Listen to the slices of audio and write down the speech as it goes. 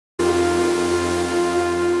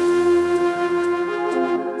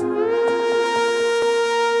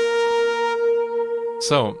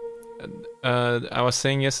So I was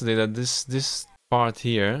saying yesterday that this part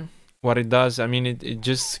here, what it does, I mean,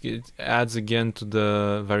 it adds again to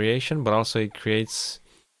the variation, but also it creates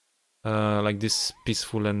like this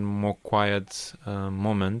peaceful and more quiet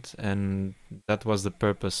moment, and that was the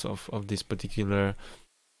purpose of this particular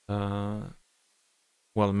well,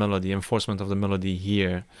 melody, enforcement of the melody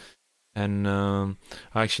here. And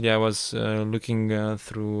actually I was looking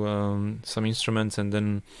through some instruments, and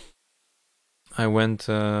then I went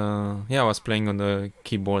yeah, I was playing on the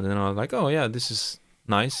keyboard, and I was like, oh yeah, this is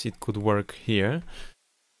nice, it could work here.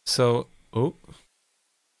 So oh,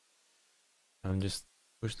 I'm just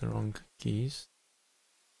pushed the wrong keys.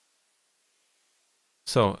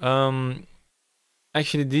 So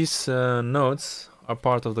actually these notes are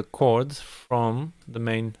part of the chords from the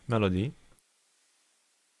main melody,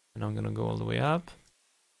 and I'm gonna go all the way up.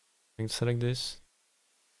 I'm going to select this,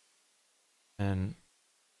 and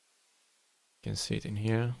you can see it in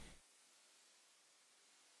here.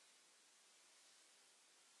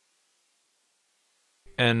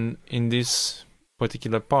 And in this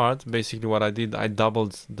particular part, basically what I did, I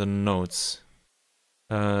doubled the notes.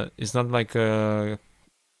 It's not like a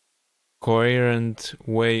coherent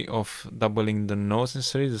way of doubling the notes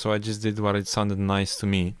necessarily, so I just did what it sounded nice to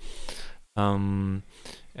me. And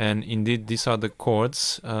indeed, these are the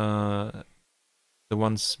chords, the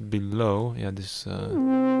ones below. Yeah, this.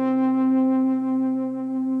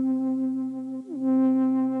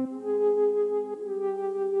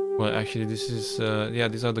 Well, actually, this is yeah,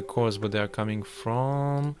 these are the chords, but they are coming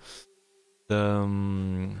from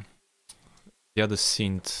the other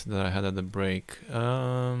synth that I had at the break.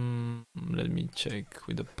 Let me check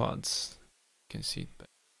with the pads. You can see it back.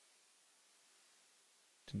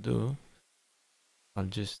 To do, I'll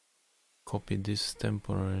just copy this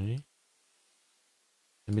temporarily.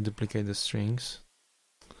 Let me duplicate the strings,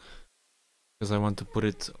 because I want to put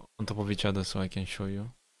it on top of each other so I can show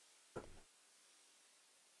you.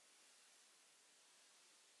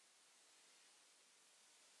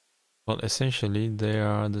 Well, essentially they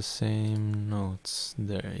are the same notes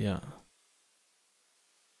there, yeah.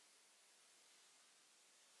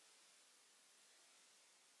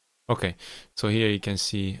 Okay, so here you can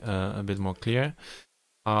see a bit more clear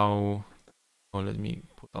how. Oh, let me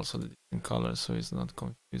put also the different colors so it's not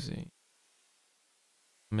confusing.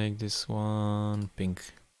 Make this one pink.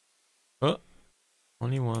 Oh,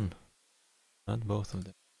 only one, not both of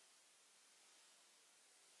them.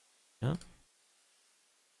 Yeah.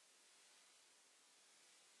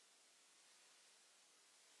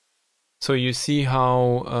 So you see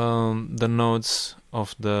how the notes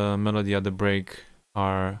of the melody at the break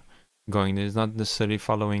are going. It's not necessarily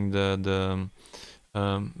following the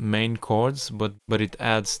main chords, but it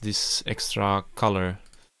adds this extra color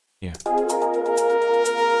here.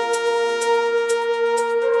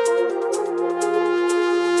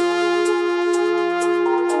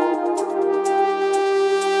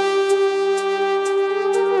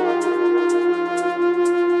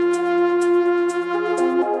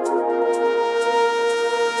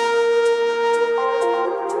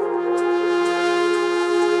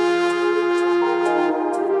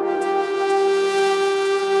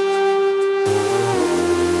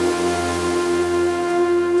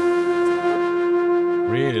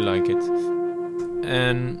 Really like it.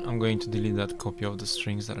 And I'm going to delete that copy of the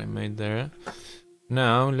strings that I made there.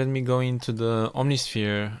 Now let me go into the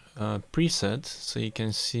Omnisphere preset so you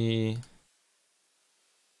can see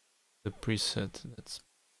the preset that's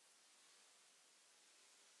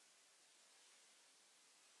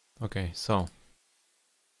okay. So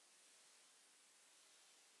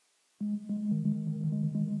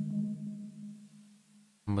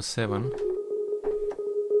number 7.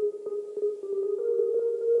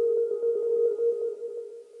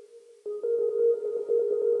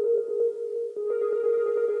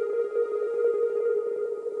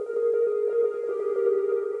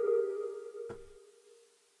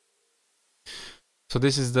 So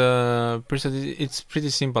this is the preset. It's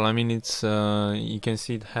pretty simple. I mean, it's you can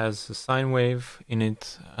see it has a sine wave in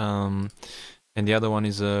it, and the other one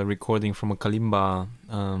is a recording from a kalimba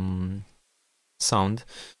sound.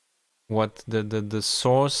 What the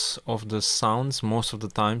source of the sounds, most of the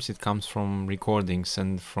times it comes from recordings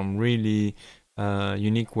and from really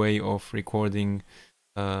unique way of recording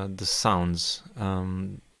the sounds.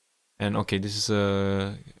 And okay, this is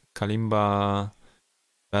a kalimba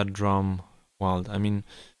bad drum wild. I mean,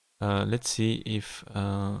 let's see if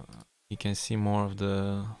you can see more of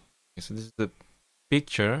the. Okay, so this is the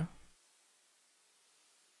picture,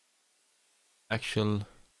 actual.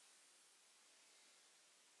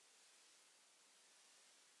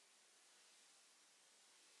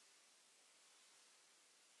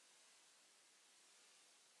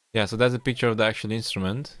 yeah, so that's a picture of the actual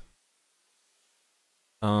instrument.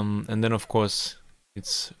 And then of course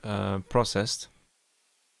it's processed.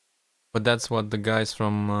 But that's what the guys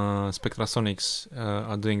from Spectrasonics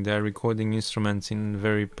are doing. They're recording instruments in a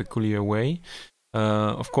very peculiar way.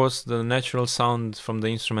 Of course, the natural sound from the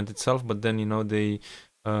instrument itself, but then, you know, they,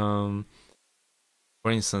 for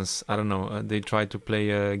instance, I don't know, they try to play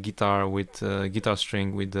a guitar with a guitar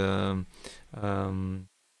string with like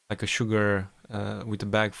a sugar, with a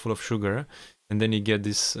bag full of sugar. And then you get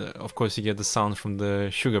this, of course, you get the sound from the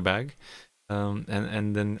sugar bag.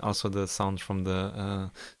 And then also the sound from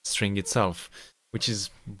the string itself, which is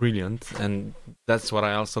brilliant, and that's what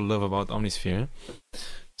I also love about Omnisphere.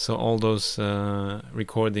 So all those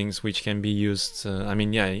recordings which can be used, I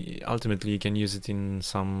mean, yeah, ultimately you can use it in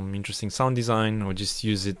some interesting sound design or just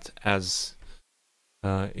use it as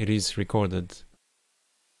it is recorded.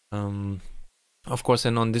 Of course,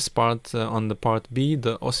 and on this part, on the part B,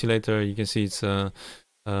 the oscillator, you can see it's a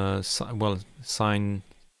well, sine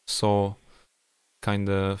saw kind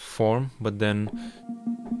of form, but then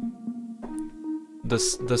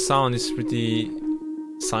the sound is pretty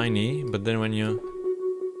siny, but then when you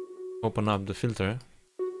open up the filter,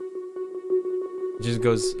 it just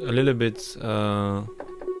goes a little bit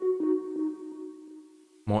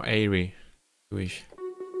more airy-ish.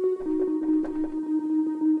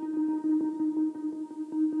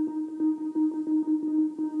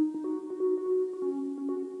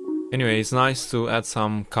 Anyway, it's nice to add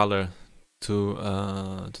some color to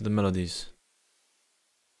the melodies.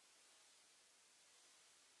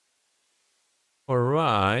 All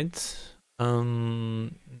right.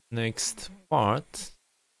 Next part.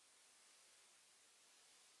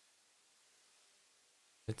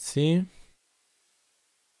 Let's see.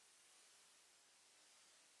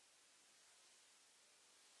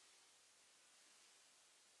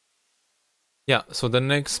 Yeah, so the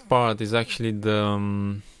next part is actually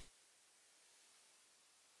the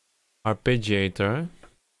arpeggiator.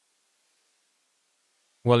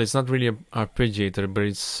 Well, it's not really an arpeggiator, but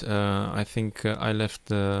it's, I think I left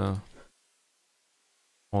the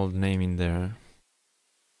old name in there.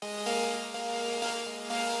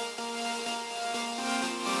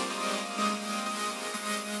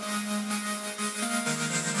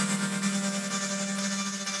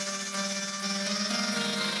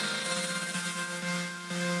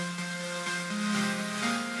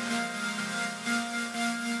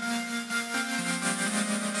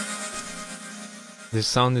 This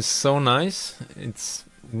sound is so nice. It's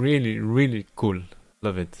really, really cool.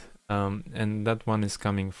 Love it. And that one is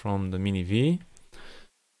coming from the Mini V,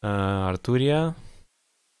 Arturia.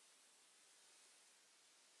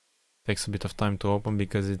 Takes a bit of time to open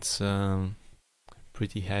because it's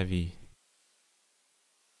pretty heavy.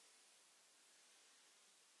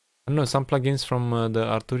 I don't know, some plugins from the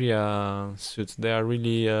Arturia suits, they are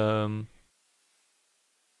really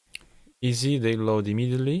easy, they load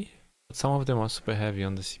immediately, but some of them are super heavy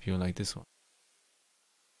on the CPU, like this one.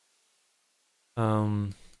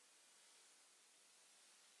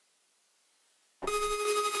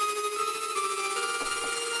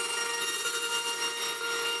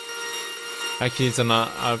 Actually, it's an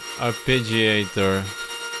arpeggiator,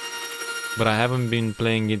 but I haven't been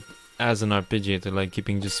playing it as an arpeggiator, like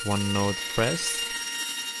keeping just one note pressed.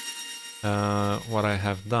 What I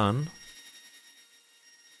have done,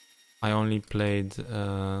 I only played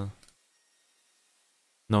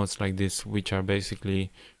notes like this, which are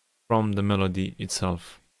basically from the melody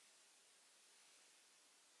itself.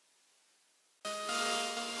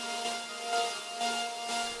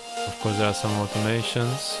 Of course, there are some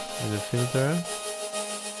automations with the filter.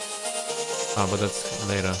 Ah, but that's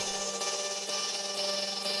later.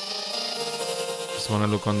 Just want to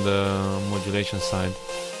look on the modulation side.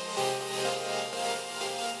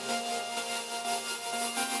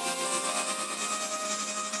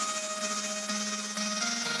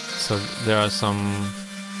 So there are some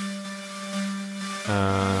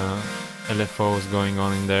LFOs going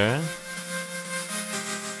on in there.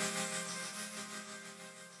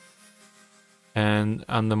 And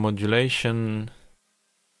on the modulation,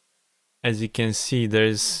 as you can see,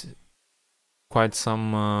 there's quite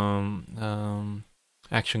some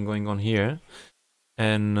action going on here.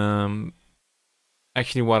 And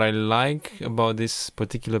actually what I like about this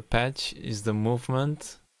particular patch is the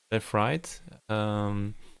movement, left-right,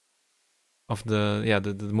 of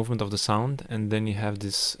the movement of the sound, and then you have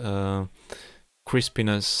this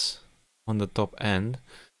crispiness on the top end.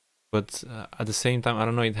 But at the same time, I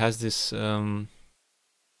don't know, it has this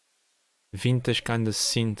vintage kind of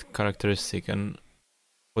synth characteristic, and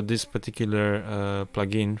for this particular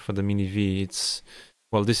plugin for the Mini V, it's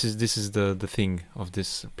well, this is the thing of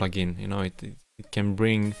this plugin. You know, it can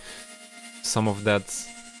bring some of that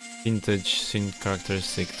vintage synth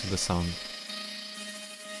characteristic to the sound.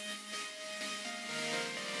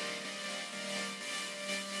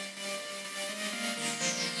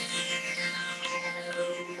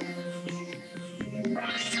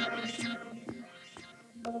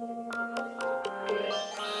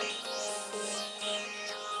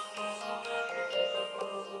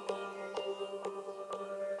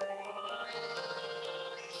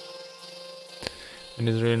 And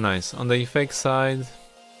it's really nice. On the effect side,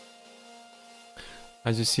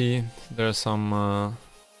 as you see, there are some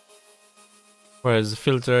whereas the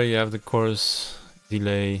filter, you have the chorus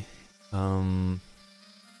delay, chorus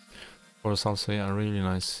also, yeah, really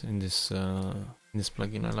nice in this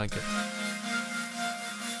plugin. I like it.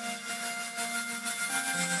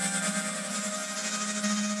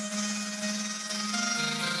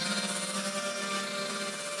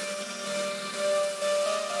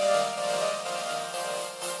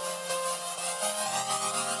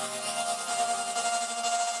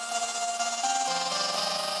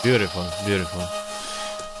 Beautiful, beautiful.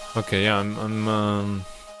 Okay, yeah, I'm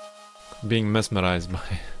being mesmerized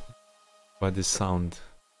by this sound.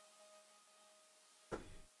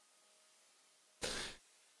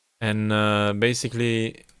 And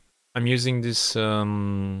basically, I'm using this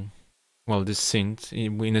well, this synth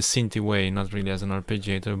in a synthy way, not really as an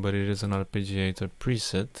arpeggiator, but it is an arpeggiator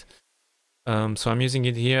preset. So I'm using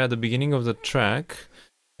it here at the beginning of the track,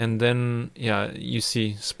 and then yeah, you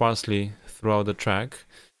see sparsely throughout the track.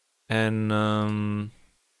 And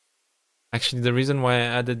actually, the reason why I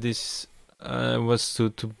added this was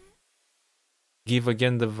to give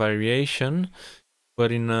again the variation,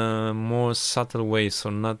 but in a more subtle way, so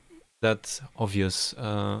not that obvious.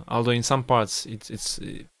 Although in some parts it's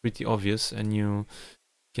pretty obvious, and you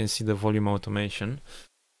can see the volume automation,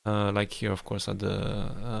 like here, of course, at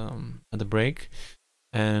the break,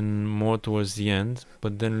 and more towards the end.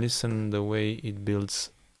 But then listen the way it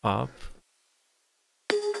builds up.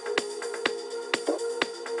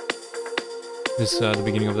 This is the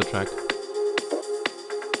beginning of the track.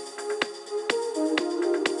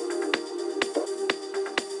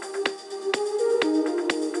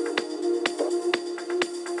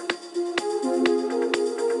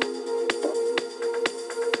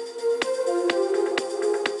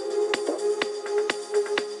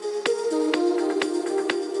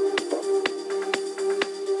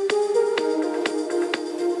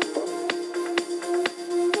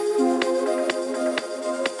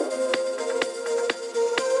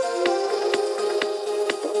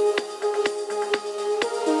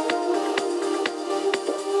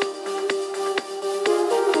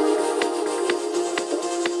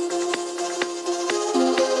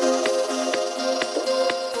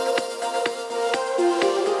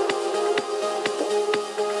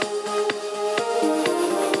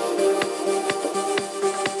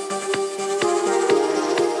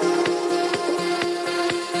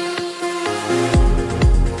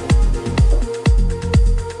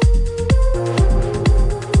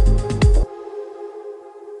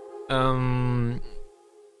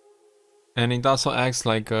 And it also acts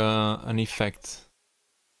like an effect,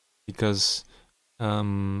 because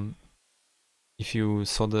if you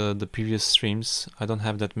saw the previous streams, I don't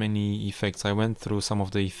have that many effects. I went through some of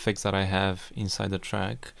the effects that I have inside the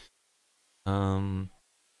track.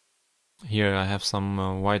 Here I have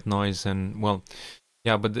some white noise, and well,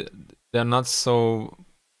 yeah, but they're not so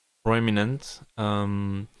prominent.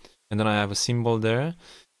 And then I have a cymbal there,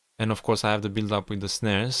 and of course I have the build up with the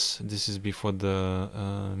snares. This is before the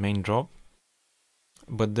main drop.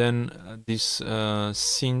 But then this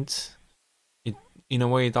synth, it in a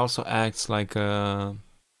way it also acts like a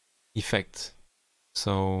effect.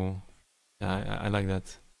 So yeah, I like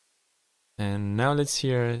that. And now let's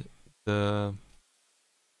hear the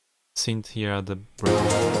synth here at the break.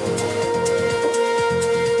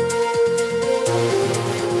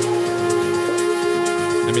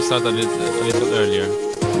 Let me start a little earlier.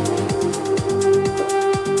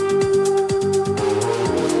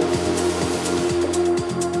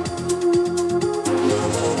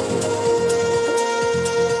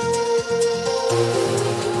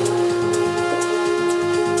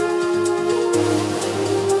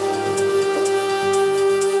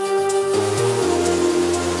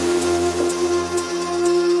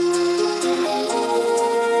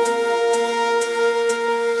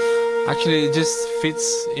 Actually, it just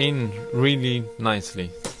fits in really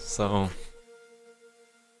nicely, so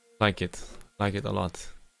like it a lot.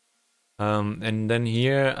 And then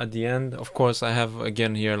here at the end, of course, I have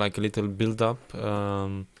again here like a little build up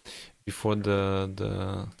before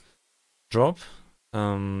the drop,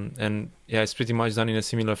 And yeah, it's pretty much done in a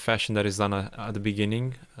similar fashion that is done at the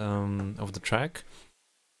beginning of the track,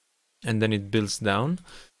 and then it builds down,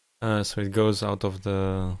 so it goes out of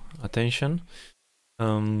the attention.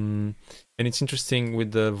 And it's interesting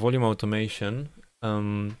with the volume automation.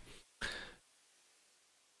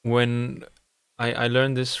 When I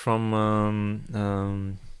learned this from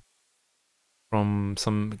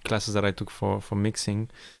some classes that I took for mixing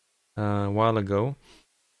a while ago,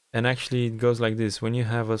 and actually it goes like this: when you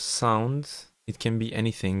have a sound, it can be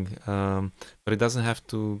anything, but it doesn't have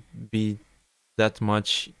to be that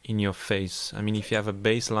much in your face. I mean, if you have a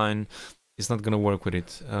bass line, it's not gonna work with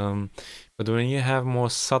it. But when you have more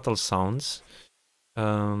subtle sounds,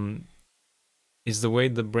 is the way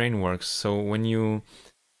the brain works. So when you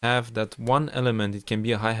have that one element, it can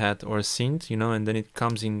be a hi-hat or a synth, you know, and then it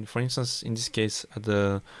comes in, for instance, in this case, at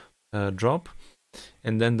the drop,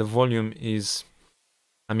 and then the volume is,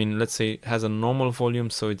 I mean, let's say it has a normal volume,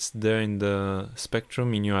 so it's there in the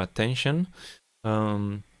spectrum in your attention.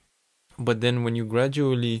 But then when you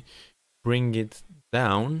gradually bring it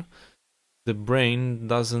down, the brain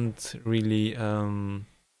doesn't really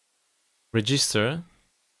register.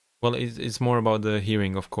 Well, it's more about the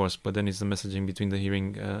hearing, of course, but then it's the messaging between the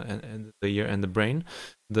hearing and the ear and the brain.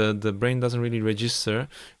 The brain doesn't really register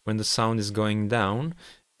when the sound is going down,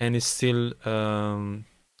 and it still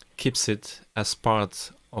keeps it as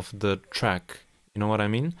part of the track. You know what I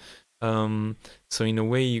mean? So in a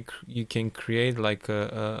way, you can create like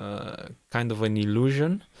a kind of an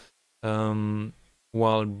illusion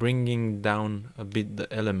while bringing down a bit the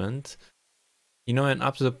element. You know, and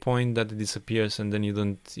up to the point that it disappears, and then you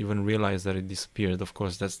don't even realize that it disappeared. Of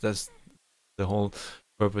course, that's the whole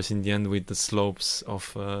purpose in the end with the slopes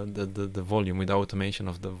of the volume, with the automation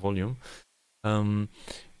of the volume.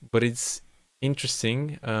 But it's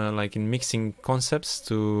interesting, like in mixing concepts,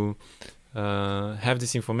 to have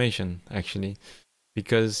this information actually,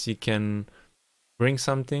 because you can bring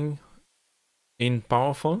something in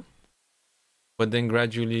powerful, but then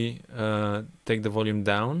gradually take the volume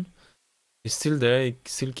down. It's still there, you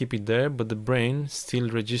still keep it there, but the brain still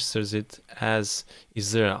registers it as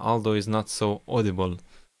is there, although it's not so audible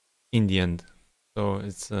in the end. So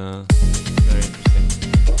it's very interesting.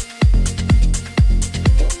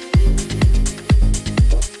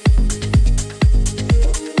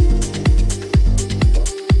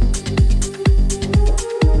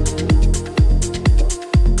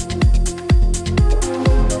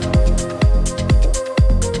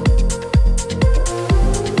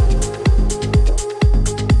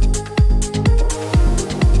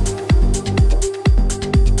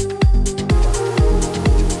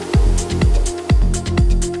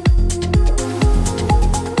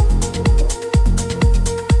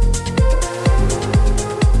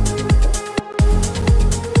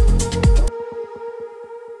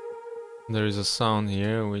 There is a sound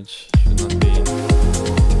here which should not be.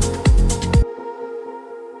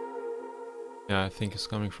 Yeah, I think it's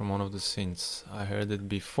coming from one of the synths. I heard it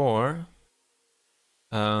before.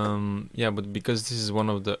 Yeah, but because this is one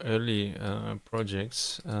of the early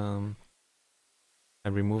projects, I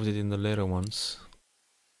removed it in the later ones.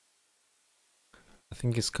 I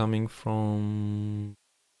think it's coming from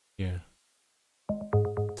here.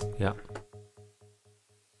 Yeah.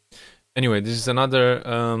 Anyway, this is another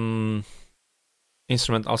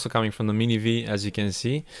instrument also coming from the Mini V, as you can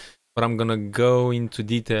see, but I'm gonna go into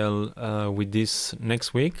detail with this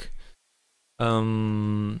next week.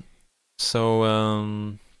 So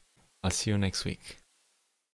I'll see you next week.